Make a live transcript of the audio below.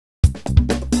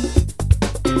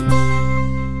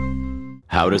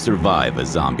How to survive a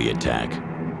zombie attack.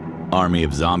 Army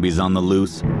of zombies on the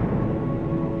loose?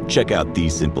 Check out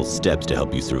these simple steps to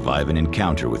help you survive an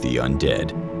encounter with the undead.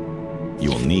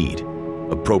 You'll need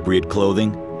appropriate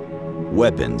clothing,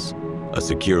 weapons, a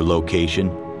secure location,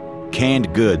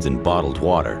 canned goods and bottled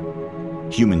water,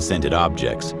 human-scented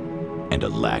objects, and a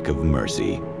lack of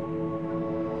mercy.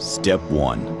 Step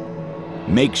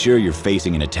 1. Make sure you're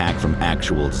facing an attack from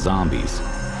actual zombies.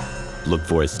 Look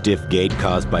for a stiff gait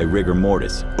caused by rigor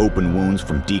mortis, open wounds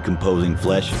from decomposing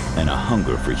flesh, and a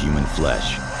hunger for human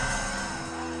flesh.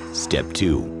 Step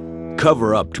 2.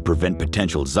 Cover up to prevent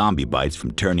potential zombie bites from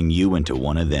turning you into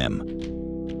one of them.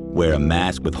 Wear a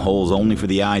mask with holes only for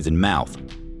the eyes and mouth,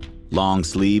 long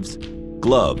sleeves,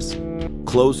 gloves,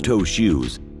 closed-toe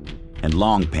shoes, and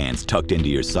long pants tucked into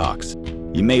your socks.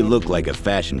 You may look like a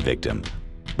fashion victim,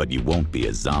 but you won't be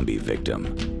a zombie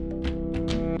victim.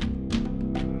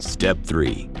 Step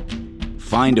 3.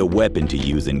 Find a weapon to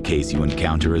use in case you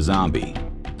encounter a zombie.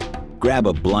 Grab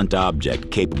a blunt object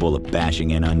capable of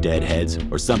bashing in undead heads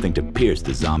or something to pierce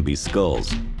the zombies'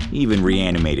 skulls. Even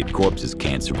reanimated corpses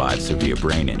can't survive severe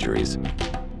brain injuries.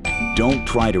 Don't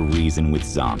try to reason with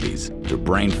zombies. Their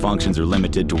brain functions are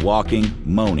limited to walking,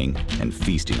 moaning, and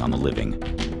feasting on the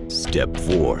living. Step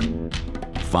 4.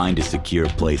 Find a secure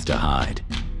place to hide.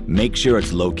 Make sure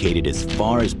it's located as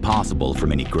far as possible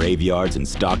from any graveyards and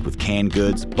stocked with canned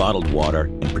goods, bottled water,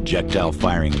 and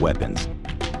projectile-firing weapons.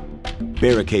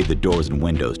 Barricade the doors and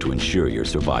windows to ensure your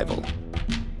survival.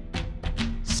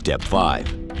 Step 5.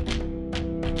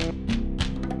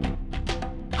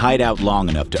 Hide out long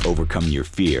enough to overcome your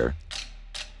fear,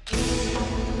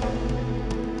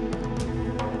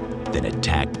 then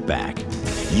attack back.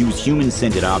 Use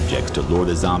human-scented objects to lure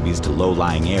the zombies to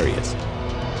low-lying areas.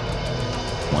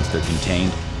 Once they're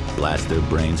contained, blast their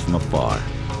brains from afar.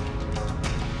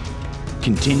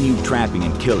 Continue trapping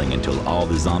and killing until all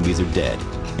the zombies are dead,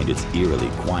 and it's eerily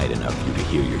quiet enough for you to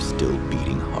hear your still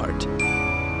beating heart.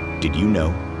 Did you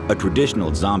know? A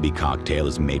traditional zombie cocktail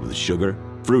is made with sugar,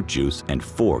 fruit juice, and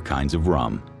 4 kinds of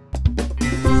rum.